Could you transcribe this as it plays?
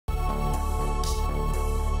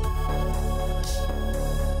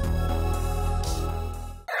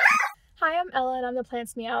I'm Ella and I'm the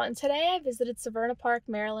Plants Meow, and today I visited Severna Park,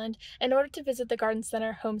 Maryland in order to visit the garden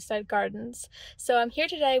center Homestead Gardens. So I'm here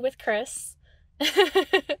today with Kris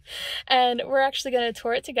and we're actually going to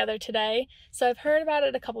tour it together today. So I've heard about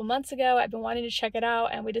it a couple months ago, I've been wanting to check it out,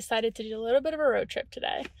 and we decided to do a little bit of a road trip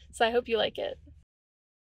today. So I hope you like it.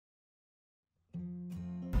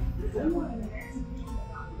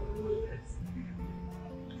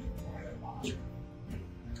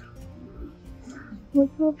 Look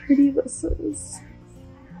how pretty this is.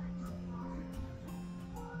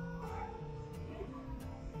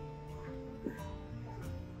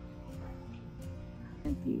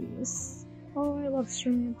 These. Oh, I love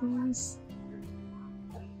stringanthes.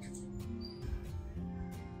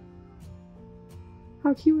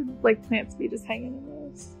 How cute would like plants be just hanging in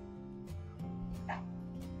this?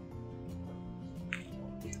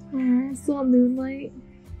 Oh, it's all moonlight.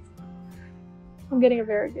 I'm getting a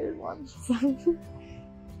variegated one.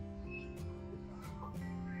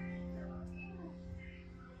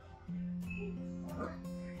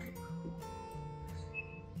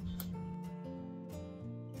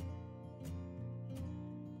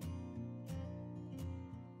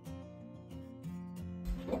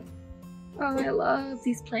 Oh, I love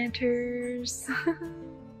these planters.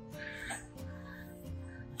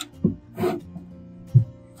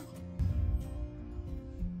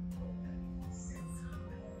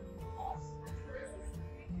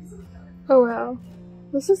 Oh wow,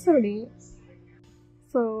 this is so neat.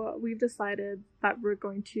 So we've decided that we're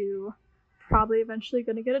going to probably eventually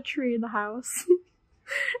gonna get a tree in the house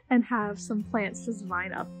and have some plants just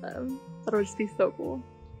vine up them. That'll just be so cool.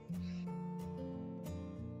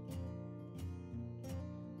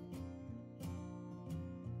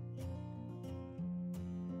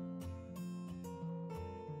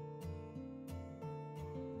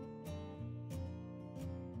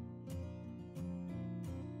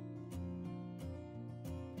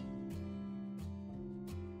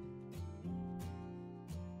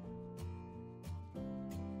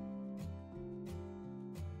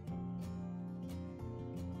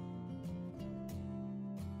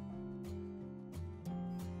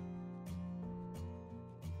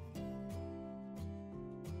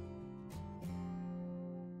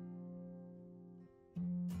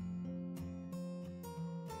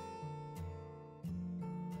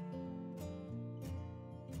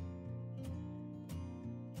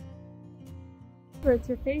 What's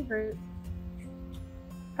your favorite?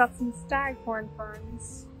 Got some staghorn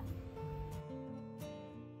ferns.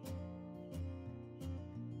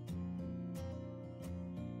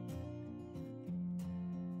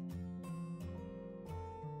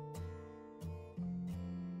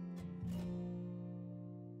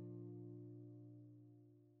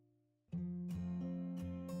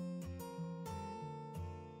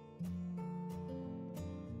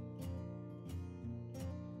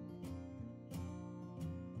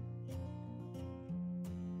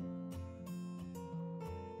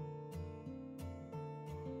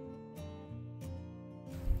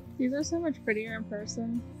 These are so much prettier in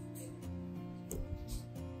person.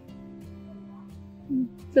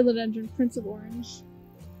 Philodendron, Prince of Orange.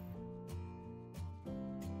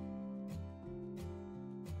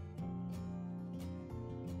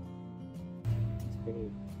 It's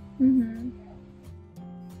pretty. Mm-hmm.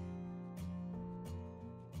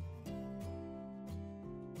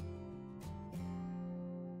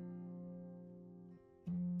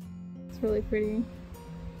 It's really pretty.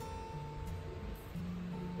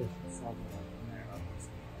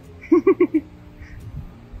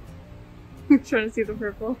 I'm trying to see the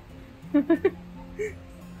purple.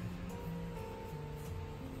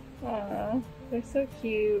 Aww, they're so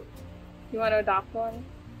cute. You want to adopt one?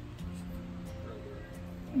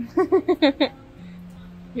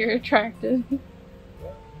 You're attracted.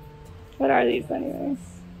 What are these anyways?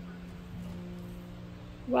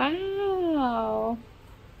 Wow!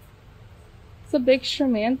 It's a big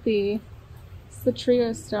Stramanthe. It's the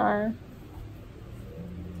trio star.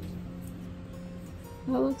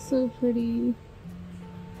 That looks so pretty.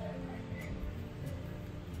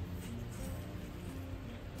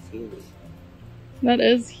 It's huge. That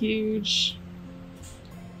is huge.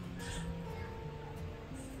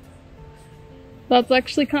 That's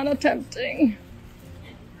actually kind of tempting.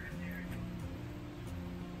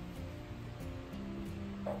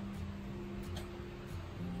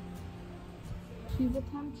 She's a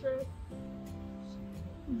temptress.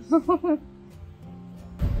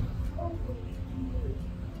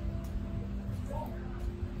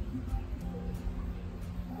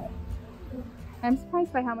 I'm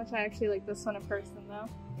surprised by how much I actually like this one in person though.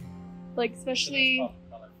 Like especially,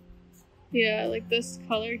 yeah, like this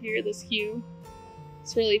color here, this hue.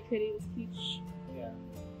 It's really pretty, this peach. Yeah.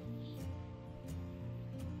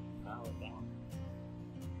 Oh, down.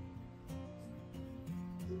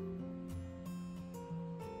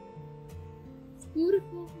 It's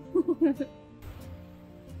beautiful.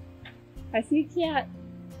 I see a cat.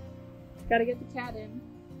 Gotta get the cat in.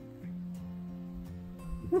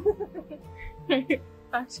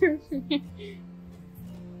 Back to her tree.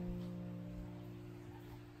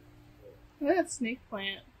 Look at that snake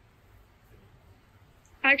plant.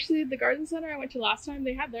 Actually, the garden center I went to last time,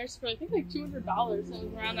 they had theirs for I think like $200 and it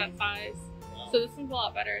was around that size. Wow. So this one's a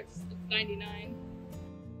lot better. It's $99.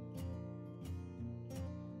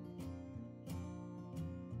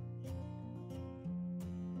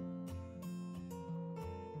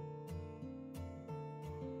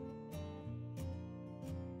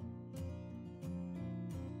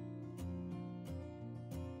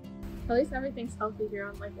 At least everything's healthy here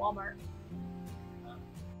on like Walmart.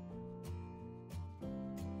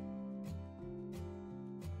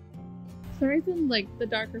 For some reason, like the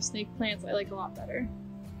darker snake plants I like a lot better.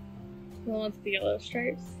 The ones with the yellow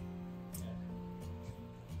stripes.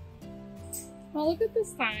 Oh, look at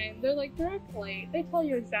this sign. They're like direct light. They tell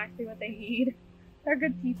you exactly what they need. They're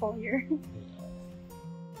good people here.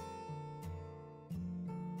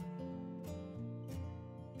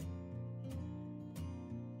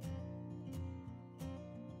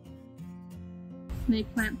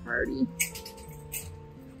 Snake plant party.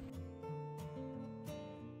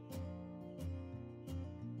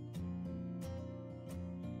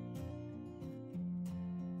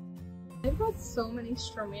 They've got so many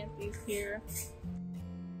stromanthes here. It's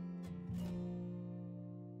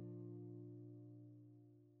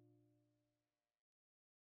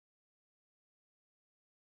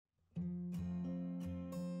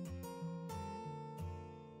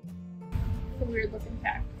a weird looking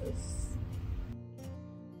cactus.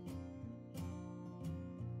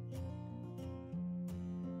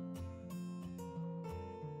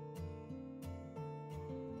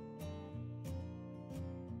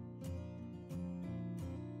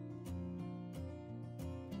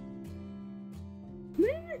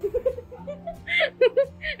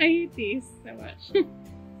 I hate these so much.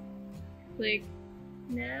 Like,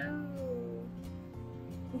 no.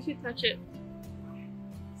 You should touch it.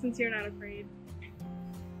 Since you're not afraid.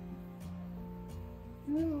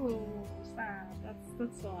 No, stop.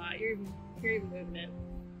 That's a lot. You're even moving it.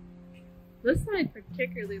 This side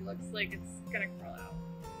particularly looks like it's gonna crawl out.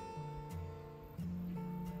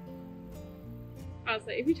 I was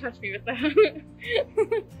like, if you touch me with that.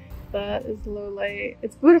 That is low light.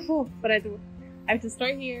 It's beautiful, but I have to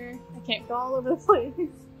start here. I can't go all over the place.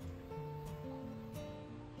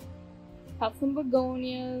 Have some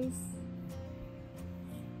begonias.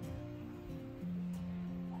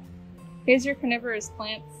 Here's your carnivorous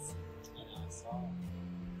plants. I know, I saw it.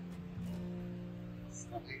 It's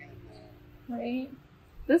nothing in there. Right?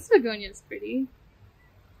 This begonia is pretty.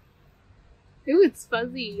 Ooh, it's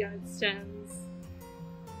fuzzy on its stems.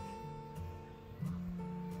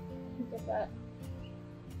 Look at that.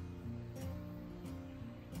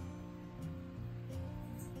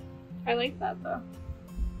 I like that though.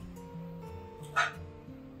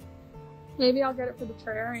 Maybe I'll get it for the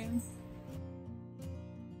terrarium.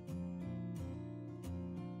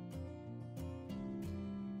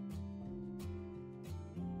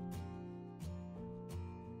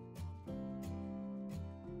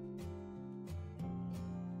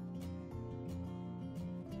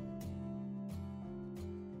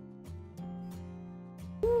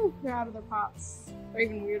 Woo, they're out of their pots. They're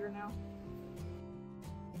even weirder now.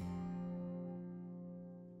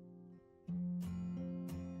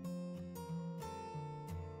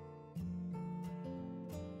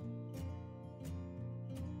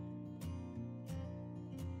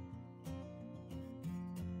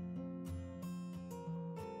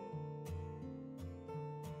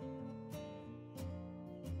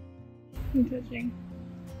 I'm touching.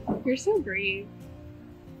 You're so brave.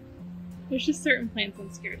 There's just certain plants I'm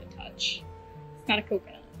scared to touch. It's not a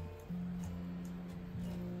coconut.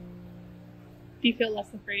 Do you feel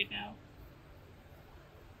less afraid now?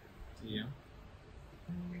 Do you?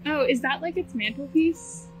 Oh, is that like its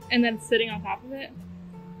mantelpiece? And then sitting on top of it?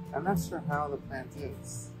 I'm not sure how the plant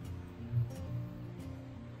is.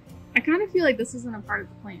 I kind of feel like this isn't a part of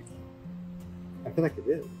the plant. I feel like it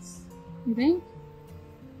is. You think?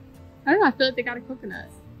 I don't know, I feel like they got a coconut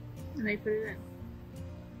and they put it in.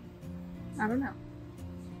 I don't know.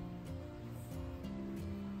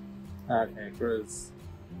 Okay, it grows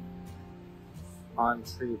on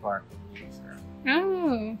tree bark in nature.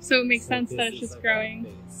 Oh, so it makes sense this that it's is just like growing. a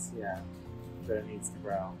base, yeah, but it needs to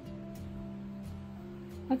grow.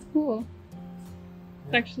 That's cool.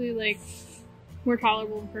 It's actually like more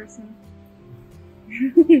tolerable in person.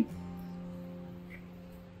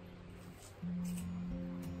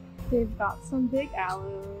 They've got some big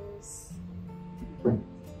aloes.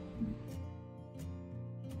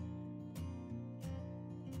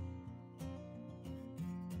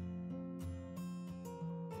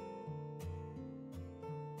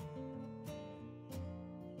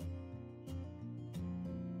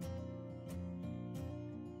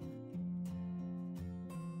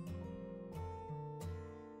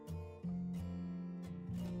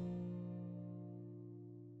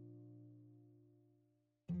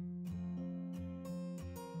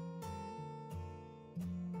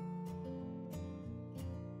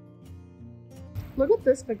 Look at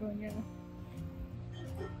this begonia.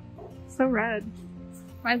 So red.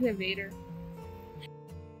 Reminds me of Vader.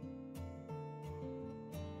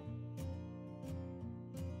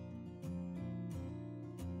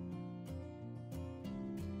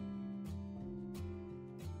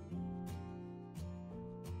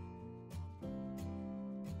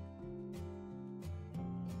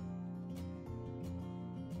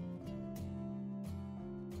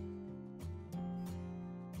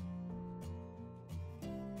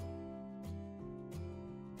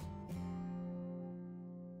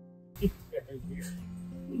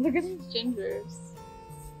 Look at these gingers.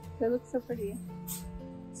 They look so pretty.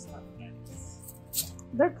 It's not nice.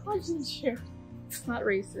 They're called ginger. It's not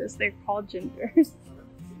racist. They're called gingers.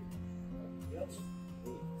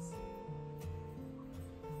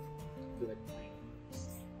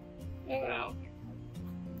 Oh wow.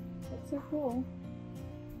 That's so cool.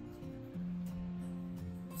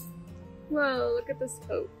 Whoa, look at this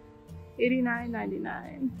coat.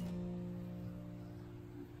 $89.99.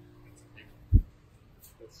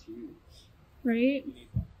 That's huge. Right? You need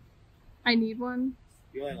one. I need one.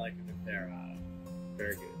 You only like them if they're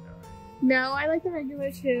very good, though, right? No, I like the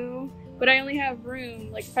regular too, but I only have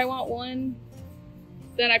room. Like if I want one,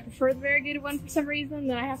 then I prefer the variegated one for some reason,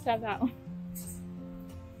 then I have to have that one.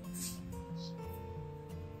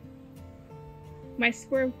 My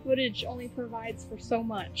square footage only provides for so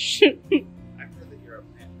much. I've heard that you're a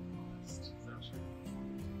planty. Is that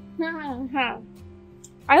true?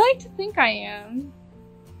 I like to think I am.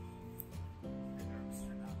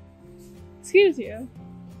 Excuse you.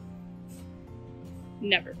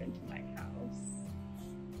 Never been to my house.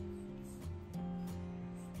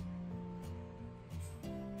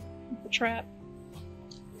 The trap.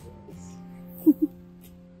 With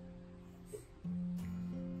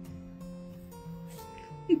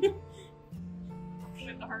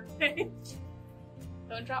the hard way.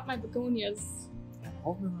 Don't drop my begonias.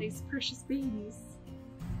 These precious babies.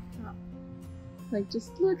 Oh. Like,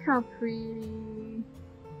 just look how pretty.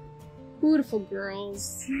 Beautiful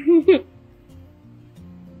girls.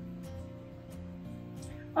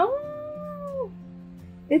 Oh!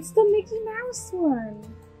 It's the Mickey Mouse one.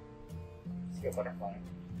 See a butterfly.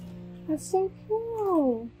 That's so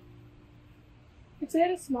cool. If they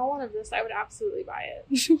had a small one of this, I would absolutely buy it.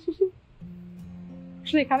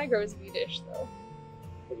 Actually, it kind of grows weedish though.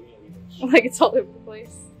 What do you mean weedish? Like it's all over the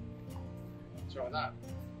place. What's wrong with that?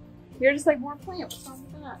 You're just like, more plant. What's wrong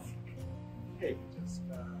with that? Hey, just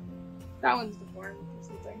That one's deformed or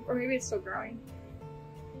something. Or maybe it's still growing.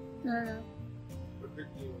 I don't know. what could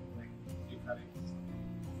you like do cuttings?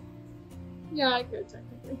 Yeah, I could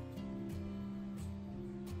technically.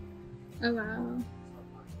 Oh wow.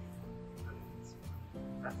 That's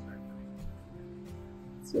not cutting.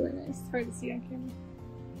 It's really nice. It's hard to see on camera.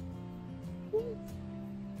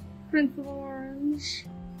 Prince of Orange.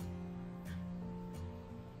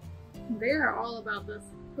 They are all about this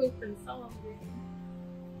poop and sell them game.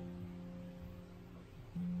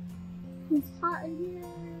 It's hot in here.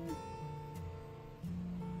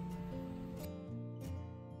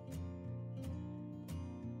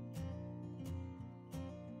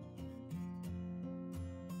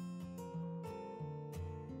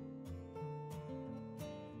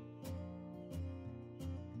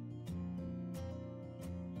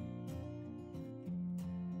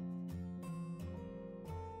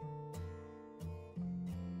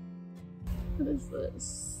 What is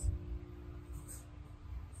this?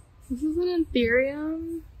 This is an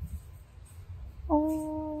Anthurium.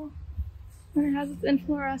 Oh, and it has its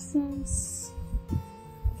inflorescence.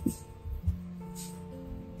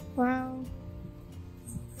 Wow.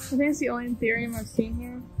 I think it's the only Anthurium I've seen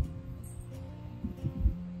here.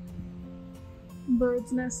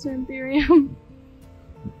 Bird's nest Anthurium.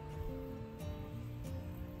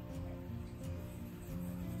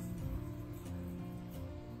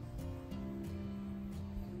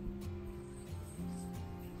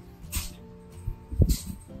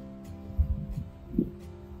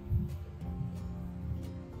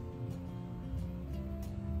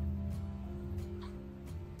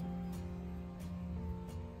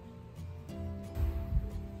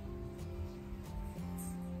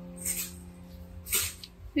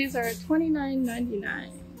 These are $29.99.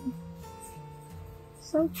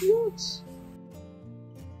 So cute.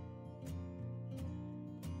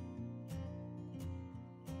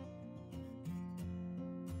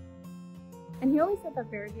 And he only said that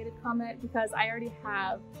variegated comment because I already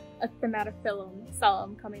have a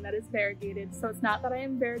Thimatophyllum coming that is variegated. So it's not that I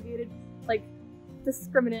am variegated, like,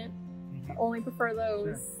 discriminant, only prefer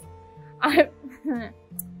those. Sure.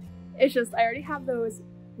 It's just, I already have those.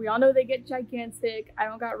 We all know they get gigantic. I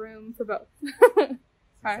don't got room for both. Exactly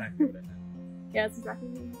what I meant. Yeah, that's exactly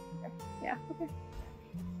what I meant. Okay. Yeah, okay.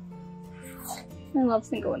 I love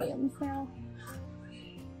Syngoniums now.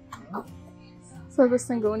 So the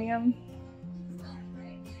Syngonium,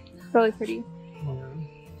 really pretty. Yeah.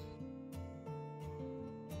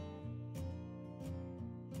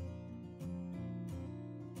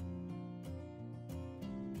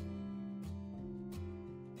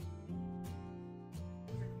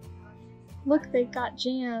 Look, they got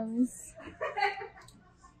jams.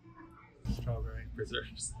 Strawberry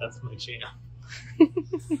preserves. That's my jam.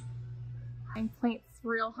 And plants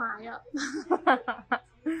real high up.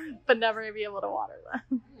 But never be able to water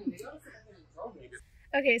them.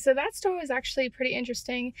 Okay, so that store was actually pretty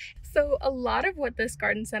interesting. So a lot of what this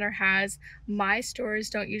garden center has, my stores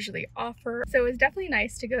don't usually offer. So it was definitely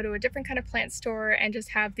nice to go to a different kind of plant store and just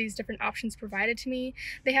have these different options provided to me.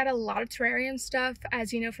 They had a lot of terrarium stuff.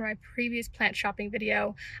 As you know from my previous plant shopping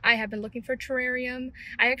video, I have been looking for terrarium.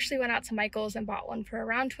 I actually went out to Michael's and bought one for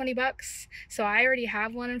around 20 bucks. So I already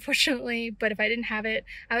have one, unfortunately, but if I didn't have it,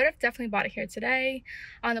 I would have definitely bought it here today.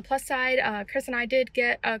 On the plus side, Kris and I did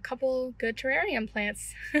get a couple good terrarium plants.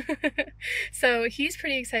 So he's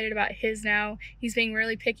pretty excited about his now. He's being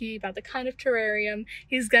really picky about the kind of terrarium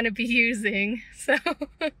he's gonna be using.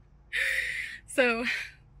 So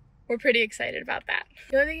we're pretty excited about that.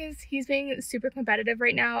 The other thing is he's being super competitive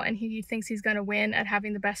right now and he thinks he's gonna win at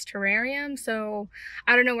having the best terrarium. So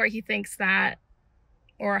I don't know where he thinks that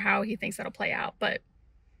or how he thinks that'll play out, but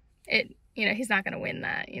you know, he's not gonna win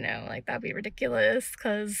that, you know, like that'd be ridiculous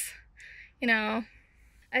because, you know,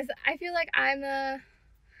 I feel like I'm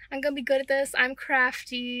gonna be good at this. I'm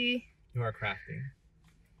crafty. You are crafty.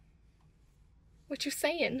 What you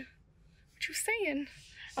saying? What you saying?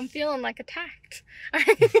 I'm feeling like attacked.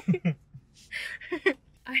 I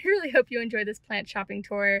really hope you enjoyed this plant shopping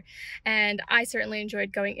tour, and I certainly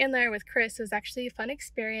enjoyed going in there with Kris. It was actually a fun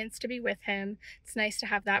experience to be with him. It's nice to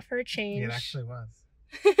have that for a change. It actually was.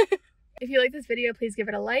 If you like this video, please give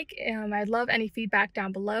it a like. I'd love any feedback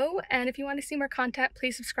down below. And if you want to see more content,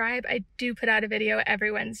 please subscribe. I do put out a video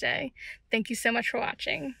every Wednesday. Thank you so much for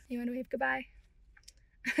watching. You want to wave goodbye?